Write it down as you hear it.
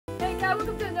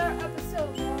welcome to another episode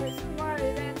of Mario Super Mario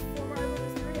Advance for Mario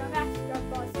Bros. 3. I'm actually Dark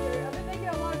Boss here. I've been making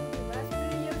a lot of last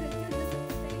videos and do this at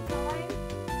the same time.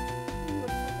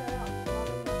 Let's check that out.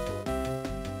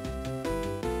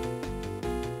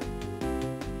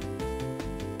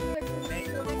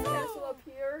 Next castle up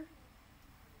here.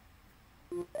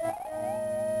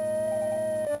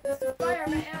 Mr.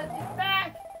 Fireman is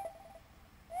back!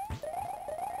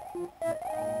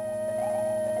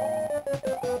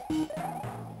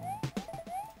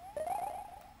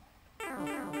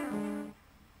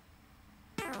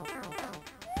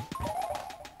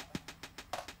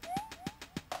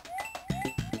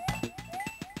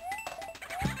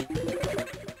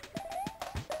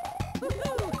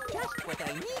 Just what I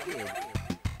needed.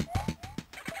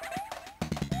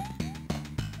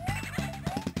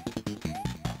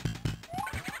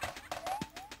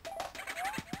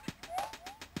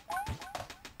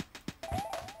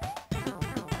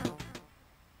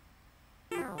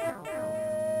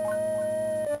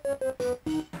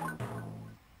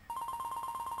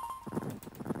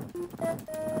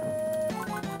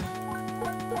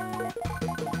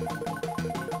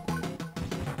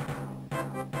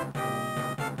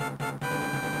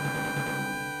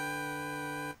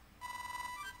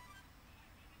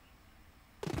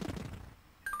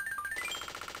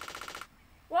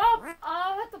 Well,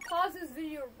 I'll have to pause this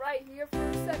video right here for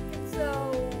a second,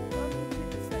 so let me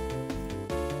take a second.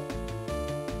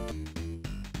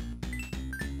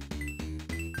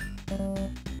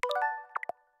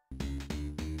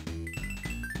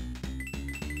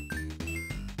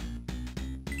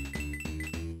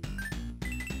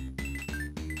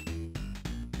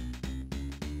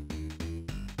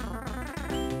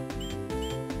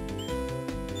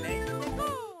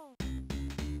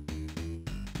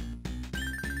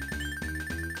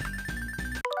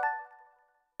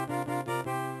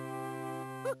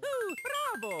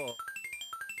 Bravo!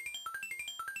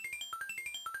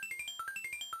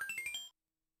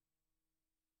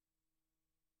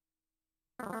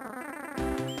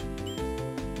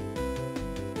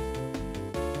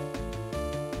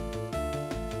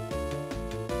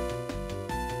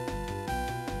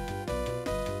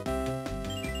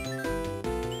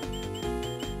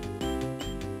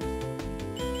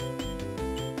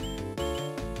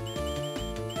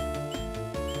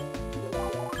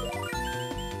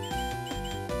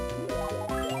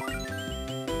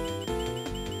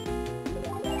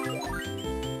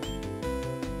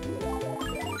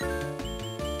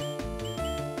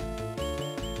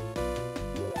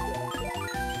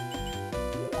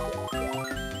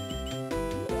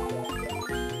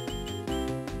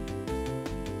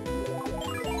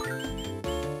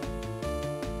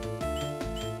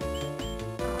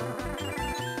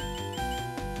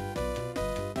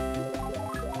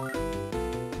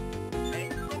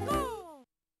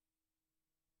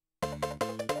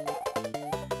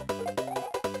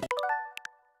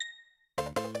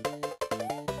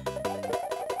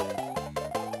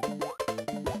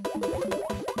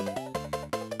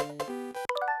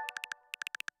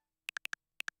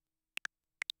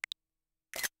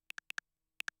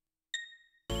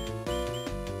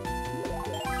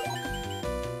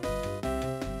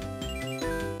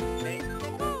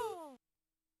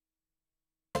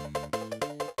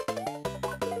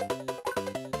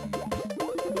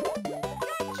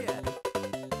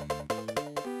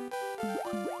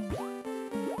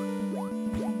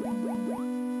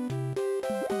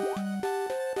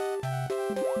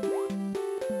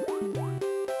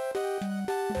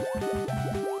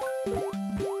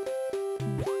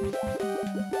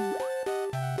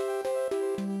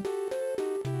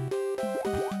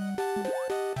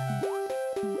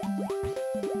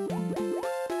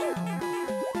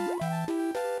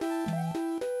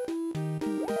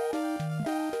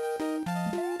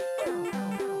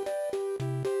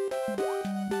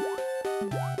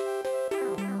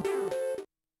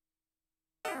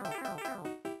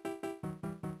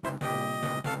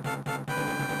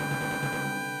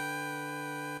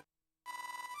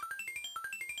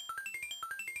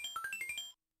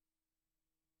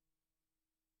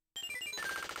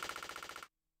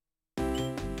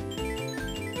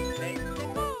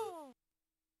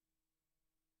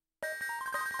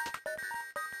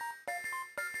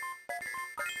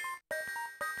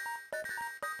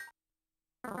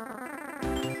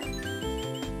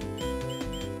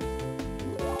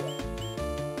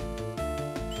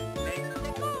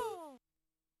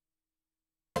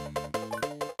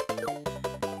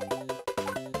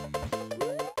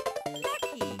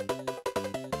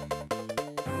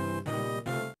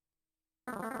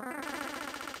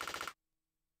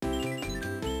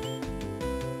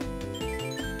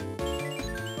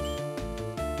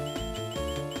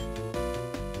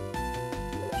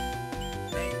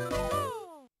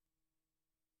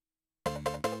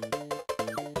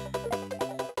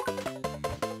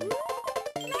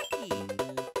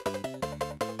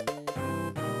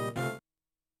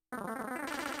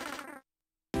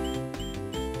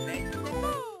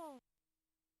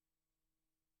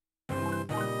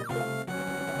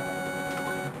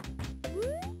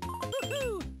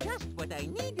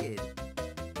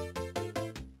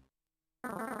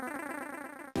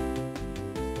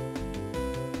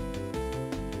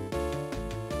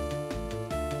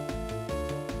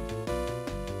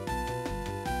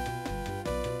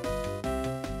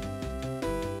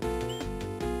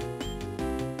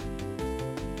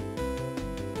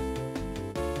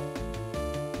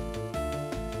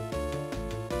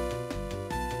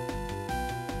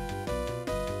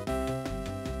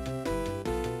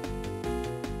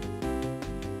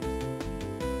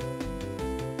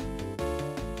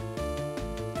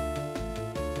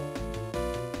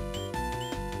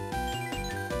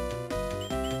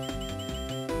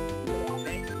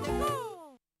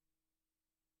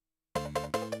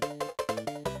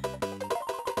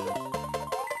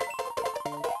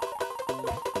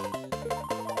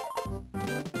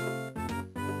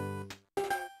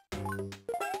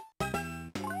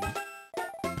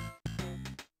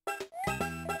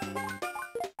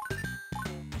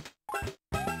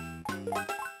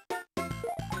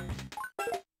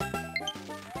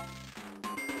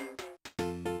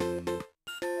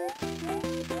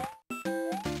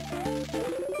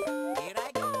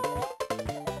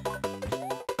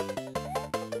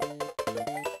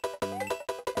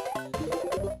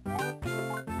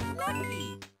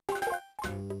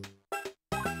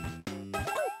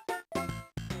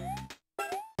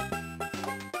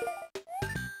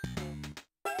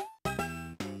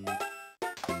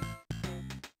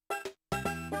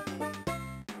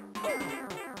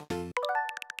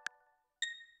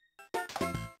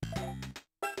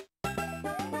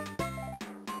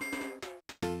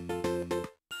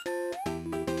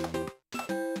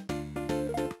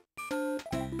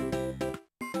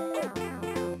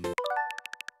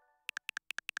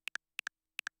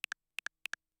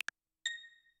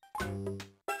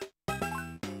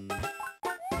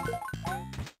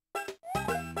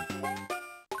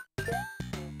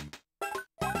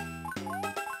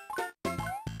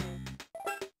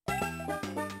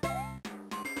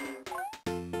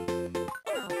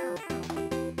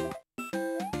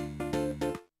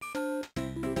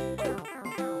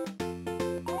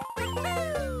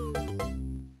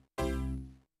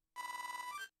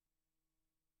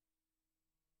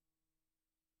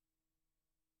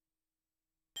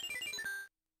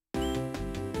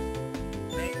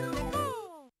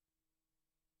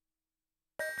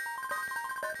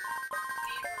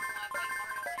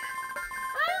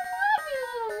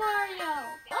 Mario! I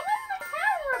want the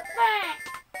camera back!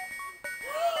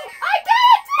 I got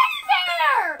a teddy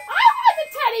bear! I want the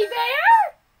teddy bear!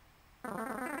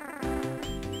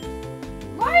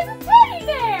 Mario's a teddy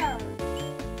bear!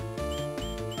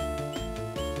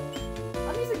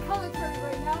 I'm using color coding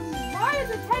right now.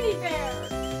 Mario's a teddy bear!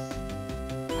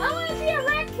 I want to be a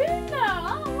raccoon though!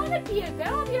 I don't want to be a bear, I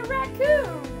want to be a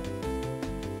raccoon!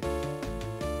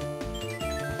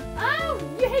 Oh,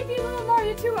 you hate being little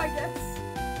Mario too, I guess.